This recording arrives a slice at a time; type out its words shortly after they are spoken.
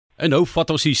En nou vat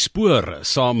ons die spoor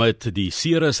saam met die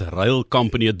Ceres Railway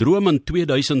Company, 'n droom in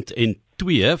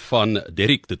 2002 van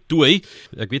Derick du Toit.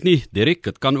 Ek weet nie, Derick,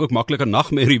 dit kan ook maklik 'n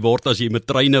nagmerrie word as jy met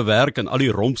treine werk en al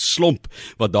die rompslomp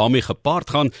wat daarmee gepaard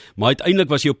gaan, maar uiteindelik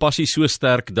was jou passie so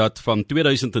sterk dat van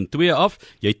 2002 af,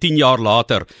 jy 10 jaar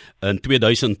later in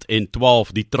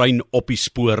 2012 die trein op die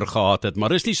spoor gehad het. Maar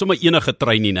dis nie sommer enige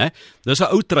trein nie, né? Dis 'n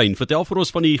ou trein. Vertel vir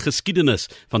ons van die geskiedenis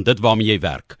van dit waarmee jy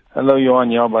werk. Hallo Johan,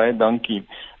 ja, baie dankie.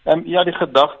 Ja, die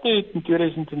gedagte het in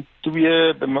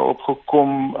 2002 by my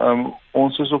opgekom.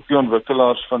 Ons is ook die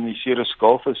ontwikkelaars van die Ceres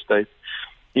Railway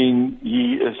en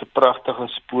hier is 'n pragtige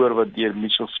spoor wat deur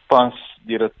Michellspas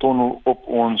deur 'n tonnel op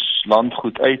ons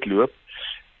landgoed uitloop.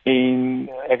 En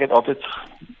ek het altyd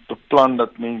beplan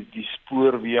dat mens die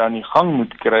spoor weer aan die gang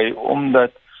moet kry,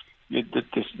 omdat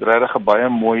dit is regtig 'n baie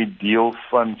mooi deel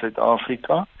van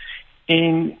Suid-Afrika.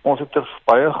 En ons het 'n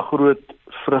baie groot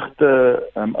vrugte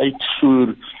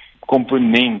uitvoer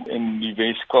komponent in die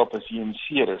Weskaap as hier in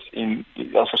Ceres, en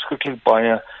daar's verskriklik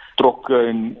baie trokke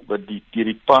en wat deur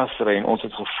die pas ry, en ons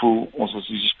het gevoel, ons as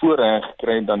die spore reg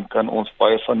gekry, dan kan ons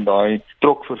baie van daai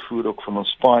trokvervoer ook van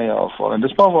ons paaie afhaal, en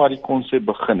dis maar waar die konsep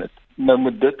begin het. Nou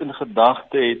met dit in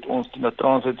gedagte het ons na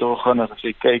Transnet toe gegaan en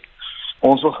gesê, kyk,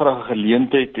 ons wil graag 'n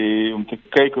geleentheid hê om te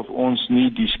kyk of ons nie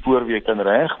die spoor weer kan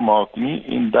regmaak nie,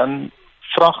 en dan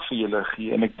vrag vir julle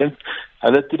gee, en ek dink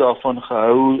hulle het toe daarvan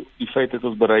gehou, die feit dat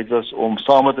ons bereid was om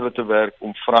saam met hulle te werk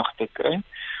om vrag te kry,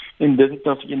 en dit het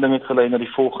nou vir een ding het gelei na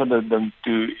die volgende ding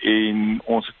toe, en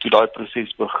ons het toe daai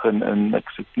proses begin in, ek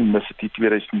sê nie mis dit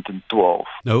 2012.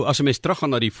 Nou, as 'n mens teruggaan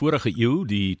na die vorige eeu,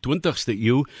 die 20ste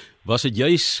eeu, was dit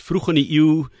juis vroeg in die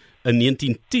eeu in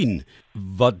 1910,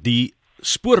 wat die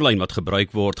spoorlyn wat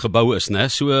gebruik word, gebou is, né?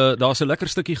 So daar's 'n lekker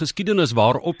stukkie geskiedenis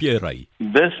waarop jy ry.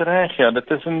 Dis reg, ja,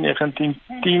 dit is in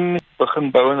 1910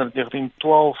 begin bou en in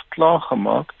 1912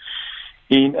 klaargemaak.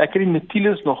 En ek het die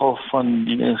notules nogal van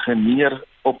die ingenieur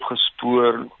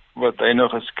opgespoor wat hy nou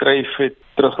geskryf het,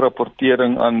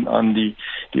 terugrapportering aan die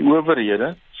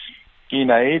owerhede. En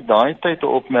hy het daai tyd 'n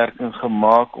opmerking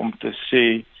gemaak om te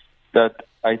sê dat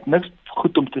hy het niks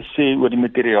goed om te sê oor die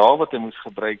materiaal wat hy moes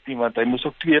gebruik nie, want hy moes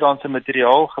ook tweedehandse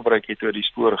materiaal gebruik het oor die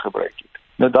spore gebruik het.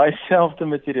 Nou daai selfde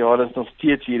materiaal is nog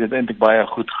steeds hier, dit eintlik baie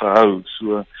goed gehou.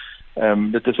 So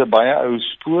dit is 'n baie ou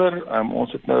spoor.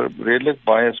 Ons het nou redelik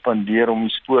baie spandeer om die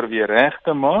spoor weer reg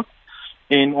te maak,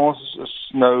 en ons is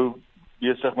nou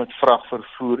besig met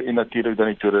vragvervoer en natuurlik dan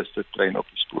die toeriste trein op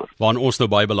die spoor. Waar ons nou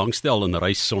baie belangstel in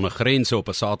Reis sonder grense op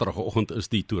 'n Saterdagoggend is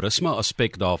die toerisme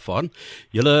aspek daarvan.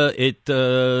 Julle het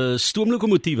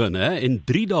stoomlokomotiewe, né? En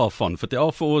 3 daarvan.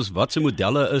 Vertel vir ons wat se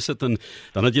modelle is dit, en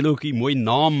dan het julle ook die mooi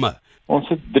name. Ons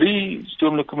het 3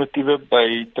 stoomlokomotiewe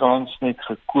by Transnet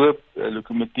gekoop,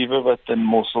 lokomotiewe wat in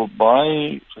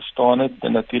Wolsley gestaan het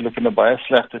en natuurlik in 'n baie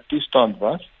slegte toestand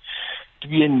was.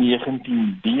 2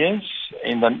 19D's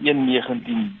en dan 1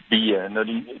 19B. Nou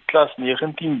die klas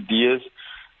 19D's,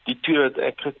 die 2 wat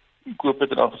ek gekoop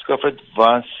het en afgeskaf het,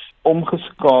 was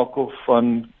omgeskakel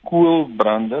van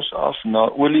koolbranders af na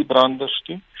oliebranders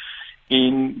toe.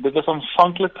 En dit was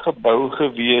aanvanklik gebou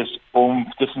gewees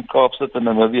om tussen Kaapstad en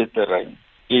Namibia te ry.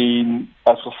 En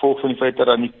as gevolg van die feit dat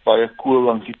daar nie baie kool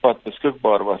langs die pad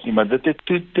beskikbaar was nie, maar dit het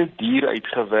toe te duur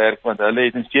uitgewerk, want hulle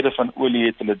het in steede van olie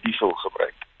het hulle diesel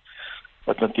gebruik,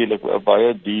 wat natuurlik 'n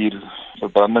baie duur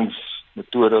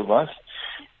verbrandingsmetode was.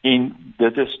 En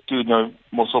dit is toe nou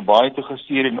Wolsley toe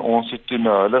gestuur, en ons het toe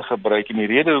nou hulle gebruik. En die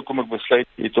rede hoekom ek besluit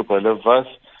het op hulle was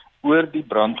oor die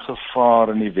brandgevaar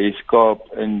in die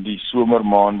Weskaap in die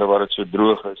somermaande waar dit so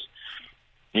droog is.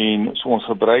 En so ons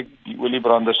gebruik die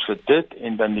oliebranders vir dit,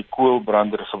 en dan die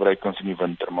koolbrander gebruik ons in die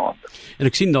wintermaande. En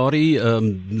ek sien daardie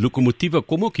lokomotiewe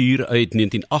kom ook hier uit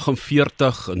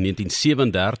 1948,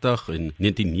 1937 en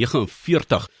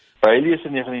 1949. Bailey is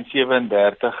in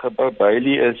 1937 gebou.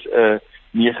 Bailey is 'n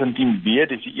 19B,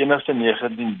 dis die enigste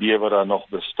 19B wat daar nog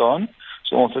bestaan.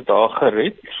 So ons het daar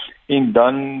gered. En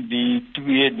dan die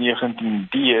 2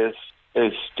 19D's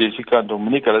is Jessica en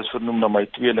Dominique, hulle is vernoem na my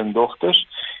tweelingdogters,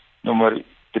 nommer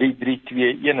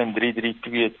 3321 en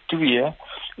 3322,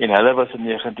 en hulle was in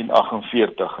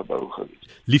 1948 gebou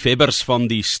gewees. Liefhebbers van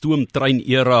die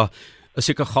stoomtreinera is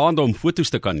seker gaande om foto's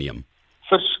te kan neem.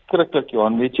 Verskriklik,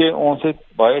 Johan. Weet jy, ons het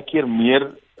baie keer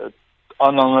meer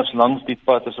aanhangers langs die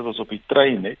pad as wat ons op die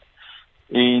trein het.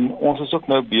 En ons is ook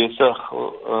nou besig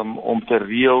om te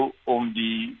reël om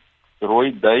die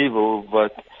rooi duiwel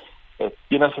wat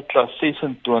enige klas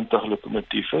 26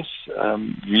 lokomotief is,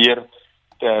 weer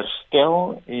te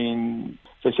herstel, en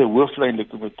sy is 'n hooflyn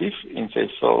lokomotief, en sy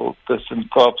sal tussen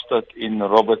Kaapstad en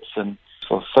Robertson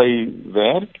sal sy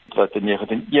werk, wat in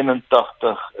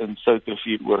 1981 in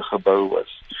Soutrivier oorgebou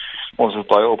was. ons is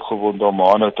baie opgewonde om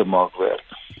aan te maak werk.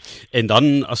 En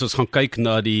dan, as ons gaan kyk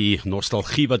na die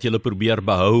nostalgie wat julle probeer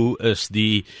behou, is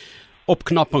die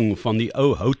opknapping van die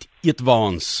ou hout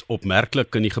eetwaans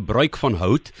opmerklik in die gebruik van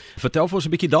hout. Vertel vir ons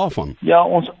 'n bietjie daarvan. Ja,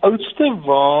 ons oudste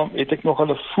wa het ek nog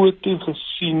al 'n foto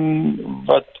gesien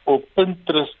wat op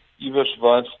Pinterest iewers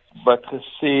was, wat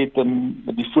gesê het,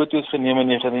 die foto's geneem in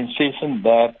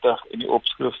 1936 en die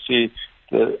opskrif sê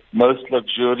the most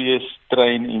luxurious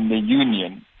train in the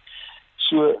Union.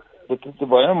 So, dit is 'n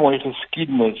baie mooi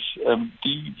geskiedenis.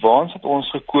 Die waans wat ons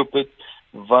gekoop het,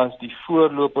 was die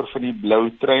voorloper van die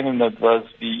blou trein en dit was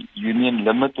die Union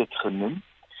Limited genoem.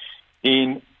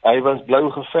 En hy was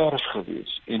blou geverf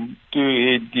gewees. En toe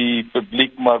het die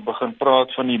publiek maar begin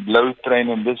praat van die blou trein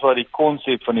en dis waar die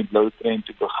konsep van die blou trein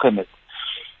toe begin het.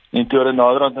 En toe hulle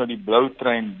naderhand nou die blou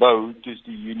trein bou, toe is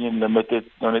die Union Limited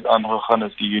nou net aangegaan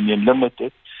as die Union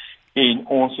Limited. En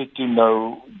ons het toe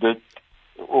nou dit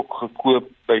ook gekoop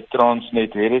by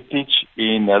Transnet Heritage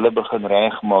en hulle begin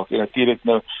regmaak. En natuurlik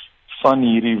nou van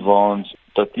hierdie waans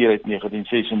dateer uit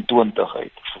 1926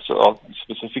 uit. So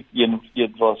spesifiek een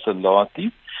was 'n laat,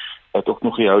 wat ook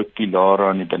nog die houtpilare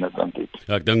aan die binnekant het.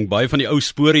 Ja, ek dink baie van die ou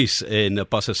spories en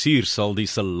passasiers sal die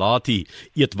salati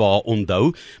eetwa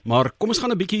onthou, maar kom ons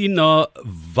gaan 'n bietjie na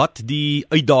wat die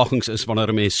uitdagings is wanneer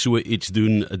 'n mens so iets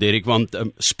doen, Derick, want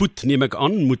spoed neem ek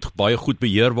aan moet baie goed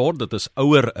beheer word. Dit is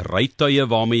ouer rytuie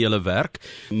waarmee jy werk.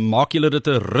 Maak julle dit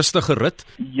 'n rustige rit?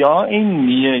 Ja en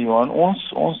nee, Johan,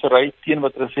 ons ry teen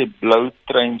wat hulle sê blou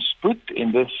trein spoed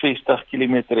en dit is 60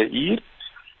 km/h.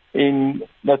 En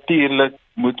natuurlik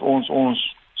moet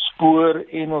ons spoor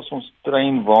en ons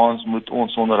treinwaans moet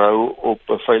ons onderhou op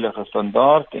 'n veilige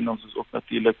standaard en ons is ook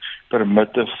natuurlik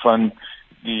permitte van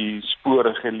die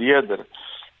spoorgeleerder.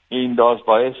 En daar's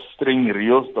baie streng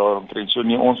reëls daaromtrent. So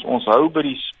nee, ons hou by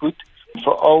die spoed,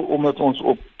 veral omdat ons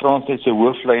op Transnet se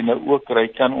hooflyne ook ry,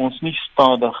 kan ons nie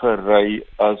stadiger ry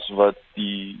as wat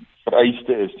die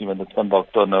vereiste is nie, want dit kan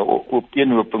dalk dan nou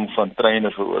opeenhoping van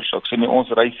treine veroorsaak. So nee, ons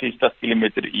ry 60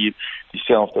 km/h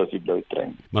dieselfde as die blou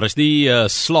trein. Maar is nie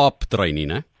slaaptrein nie,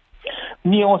 né?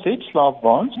 Nee, ons het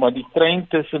slaapwaans, maar die trein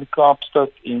tussen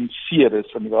Kaapstad en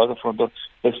Ceres van die waterfront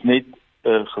is net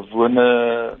 'n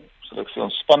gewone, sal ek sê,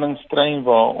 ontspanningstrein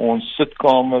waar ons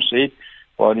sitkamers het,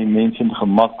 waar die mense in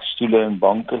gemak stoele en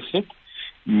banke sit,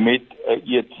 met 'n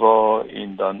eetwa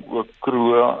en dan ook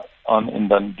kroë aan en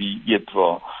dan die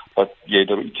eetwa wat jy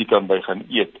daar ietsie kan by gaan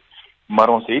eet. Maar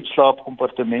ons het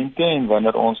slaapkompartemente en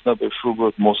wanneer ons nou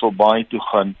byvoorbeeld Michellspas toe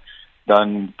gaan,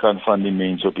 dan kan van die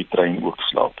mense op die trein ook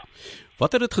slaap.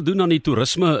 Wat het dit gedoen aan die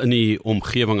toerisme in die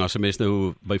omgewing as 'n mens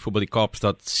nou byvoorbeeld die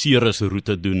Kaapstad Ceres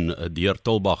roete doen deur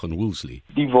Tulbach en Wolsley?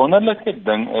 Die wonderlike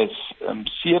ding is,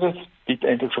 Ceres bied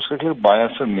eintlik verskriklik baie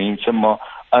vir mense, maar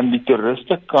aan die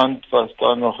toeristekant was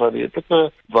daar nog 'n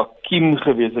redelike vakuum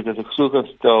gewees, as ek so kan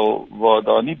stel, waar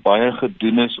daar nie baie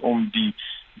gedoen is om die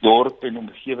dorp en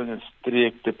omgewing en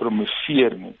streek te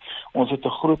promoveer nie. Ons het 'n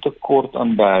groot tekort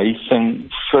aan behuising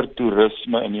vir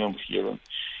toerisme in die omgewing.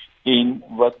 En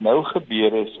wat nou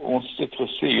gebeur is, ons het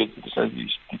gesê, dit is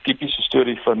die tipiese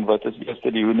storie van wat is eers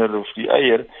die hoender of die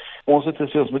eier. Ons het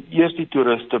gesê, ons moet eers die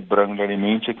toeriste bring, dat die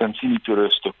mense kan sien die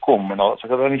toeriste kom. En as ek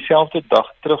dit aan dieselfde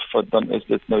dag terugvat, dan is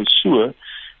dit nou so,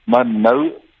 maar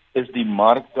nou is die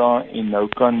mark daar en nou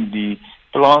kan die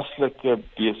plaaslike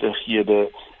besighede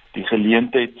die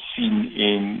geleentheid sien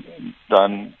en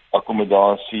dan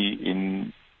akkommodasie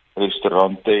en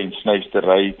restaurante en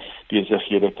snystery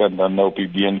besighede kan dan nou op die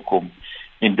been kom.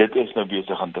 En dit is nou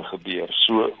besig aan te gebeur.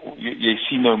 So, jy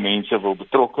sien nou mense wil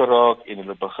betrokke raak en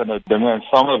hulle begin nou dinge in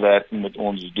samewerking met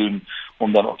ons doen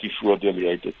om dan ook die voordele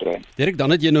uit te trek. Derick,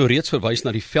 dan het jy nou reeds verwys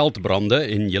na die veldbrande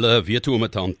en julle weet hoe om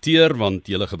dit te hanteer, want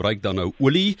julle gebruik dan nou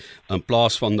olie in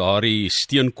plaas van daardie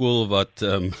steenkool wat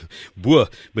bo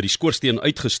by die skoorsteen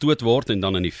uitgestoot word en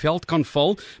dan in die veld kan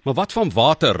val. Maar wat van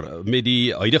water met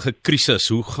die huidige krisis?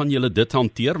 Hoe gaan julle dit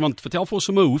hanteer? Want vertel vir ons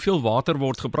sommer hoeveel water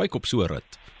word gebruik op so 'n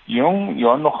rit?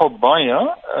 Ja, nogal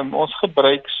baie. Ons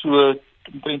gebruik so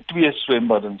omtrent 2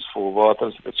 swembaddens vol water,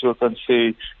 as ek dit so kan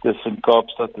sê, tussen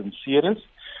Kaapstad en Ceres.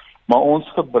 Maar ons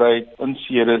gebruik in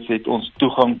Ceres het ons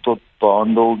toegang tot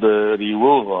behandelde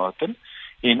rioolwater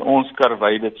en ons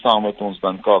karwei dit saam met ons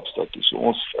dan Kaapstad toe. So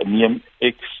ons neem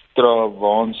ekstra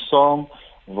waans saam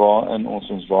waarin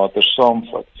ons water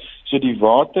saamvat. So die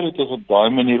water het ons op daai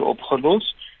manier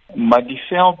opgelos, maar die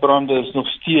veldbrande is nog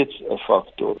steeds 'n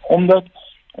faktor. Omdat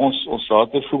ons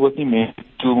laat byvoorbeeld nie mense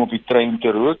toe om op die trein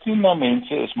te rook nie, maar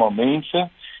mense is maar mense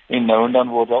en nou en dan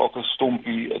word daar ook 'n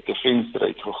stompie uit 'n venster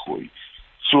uitgegooi.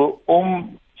 So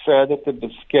om verder te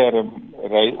beskerm,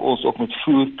 ry ons ook met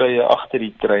voertuie agter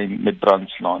die trein met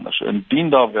brandslaanders. So indien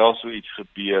daar wel so iets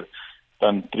gebeur,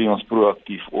 dan tree ons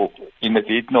proaktief op. En dit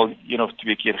het nou 1 of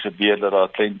 2 keer gebeur dat daar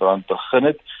 'n klein brand begin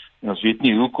het, en ons weet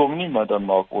nie hoekom nie, maar dan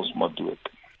maak ons maar dood.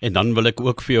 En dan wil ek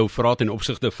ook vir jou vra ten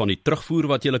opsigte van die terugvoer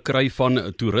wat jy kry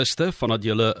van toeriste, vandat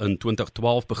jy in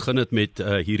 2012 begin het met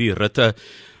hierdie ritte.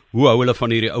 Hoe hou hulle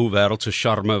van hierdie ou wêreldse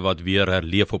charme wat weer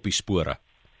herleef op die spore?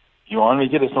 Johan,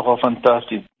 weet jy, dit is nogal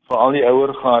fantasties. Vir al die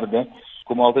ouer garde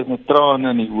kom altyd met trane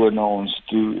in die oë na ons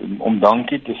toe om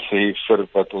dankie te sê vir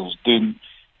wat ons doen,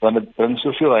 want dit bring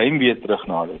soveel heimwee terug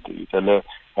na hulle toe. Hulle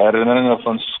herinneringe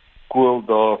van skool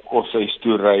daar, koshuis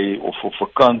toe ry of op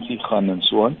vakansie gaan en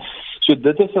so aan. So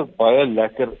dit is 'n baie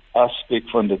lekker aspek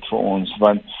van dit vir ons,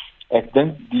 want ek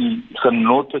dink die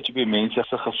genot wat jy by mense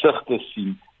se gesigte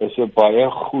sien, is 'n baie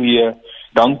goeie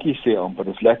dankie sê amper.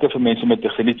 Dit is lekker vir mense om dit te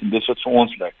geniet en dis wat vir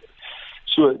ons lekker.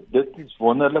 So dit is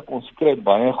wonderlik, ons kry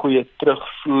baie goeie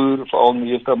terugvoer, veral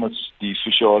meestal met die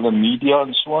sosiale media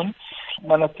en so aan.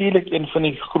 Maar natuurlik een van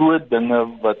die groot dinge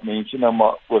wat mense nou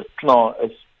maar oorkla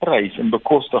is prys en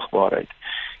bekostigbaarheid.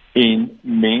 En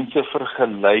mense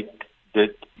vergelyk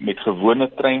dit met gewone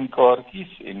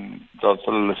treinkaartjies en dan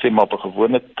sal hulle sê maar op 'n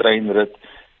gewone treinrit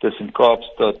tussen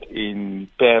Kaapstad en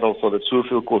Parel sal dit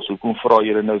soveel kos, hoekom vra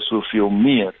julle nou soveel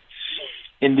meer?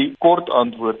 En die kort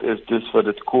antwoord is dis wat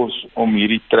dit kos om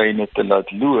hierdie treine te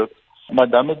laat loop, maar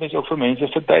dan moet mens ook vir mense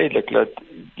verduidelik dat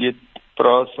dit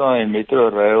Prasa en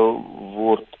Metrorail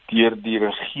word deur die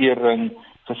regering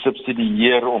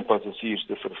gesubsidieer om passasiers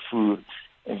te vervoer,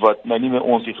 wat nou nie met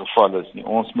ons die geval is nie.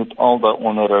 Ons moet al daai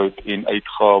onderhoud en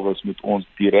uitgawes met ons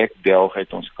direk delg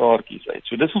uit ons kaartjies uit.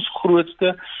 So dis ons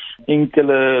grootste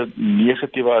enkele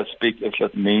negatiewe aspek is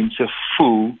dat mense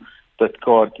voel dat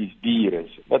kaartjies duur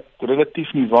is. Wat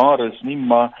relatief nie waar is nie,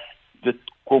 maar dit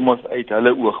kom ons uit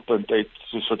hulle oogpunt uit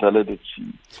soos wat hulle dit sien.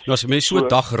 Nou as mens so 'n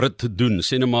dagrit doen,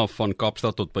 sê net maar van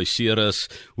Kaapstad tot by Ceres,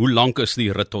 hoe lank is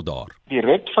die rit tot daar? Die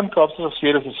rit van Kaapstad tot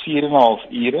Ceres is 4,5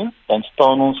 ure, dan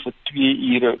staan ons vir 2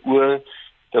 ure oor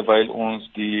terwyl ons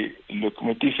die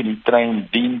lokomotief en die trein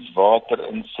diens water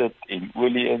insit en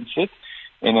olie insit,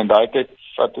 en in daai tyd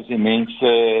vat ons die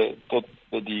mense tot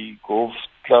by die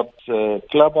golfklub se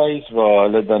klubhuis waar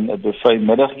hulle dan 'n buffet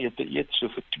middagete eet so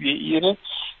vir 2 ure.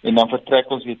 En dan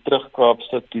vertrek ons weer terug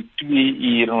Kaapstad toe 2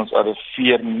 uur en ons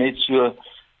arriveer net so,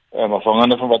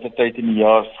 afhangende van watter tyd in die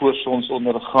jaar, voor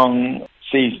sonsondergang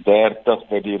 6:30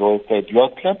 by die Roltyd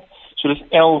Yachtclub. So dis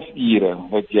 11 ure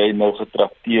wat jy nou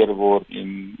getrakteer word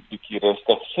en bietjie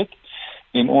rustig sit.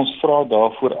 En ons vra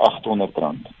daarvoor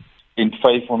R800 en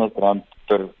R500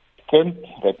 per kind,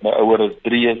 wat nou ouer as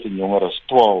 3 is en jonger as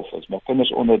 12 is, maar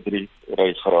kinders onder 3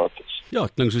 ry gratis. Ja,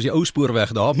 klink soos die ou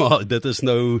spoorweg daar, maar dit is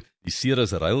nou die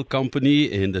Ceres Railway Company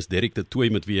en dis Derick du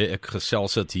Toit met wie ek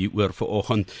gesels het hier oor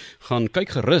vanoggend. Gaan kyk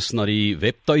gerus na die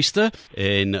webtuiste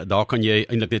en daar kan jy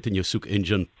eintlik net in jou soek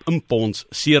engine inpons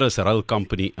Ceres Railway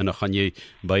Company en dan gaan jy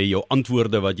by jou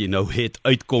antwoorde wat jy nou het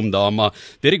uitkom daar. Maar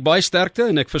Derick, baie sterkte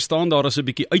en ek verstaan daar is 'n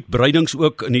bietjie uitbreidings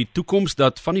ook in die toekoms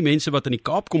dat van die mense wat in die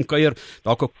Kaap kom kuier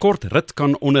dalk 'n kort rit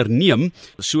kan onderneem,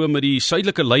 so met die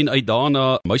suidelike lyn uit daar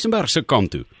na Michellspas se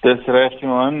kant toe. Dis reg,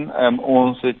 Johan.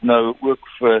 Ons het nou ook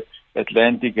vir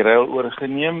Atlantic Rail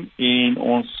oorgeneem en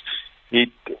ons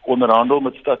het onderhandel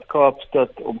met Stad Kaapstad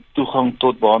om toegang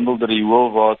tot behandelde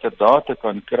rioolwater daar te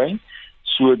kan kry.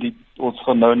 So ons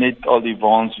gaan nou net al die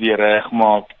waans weer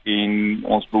regmaak en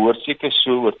ons behoort seker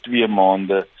so oor 2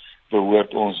 maande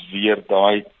behoort ons weer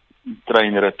daai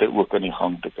treinritte ook aan die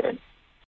gang te kry.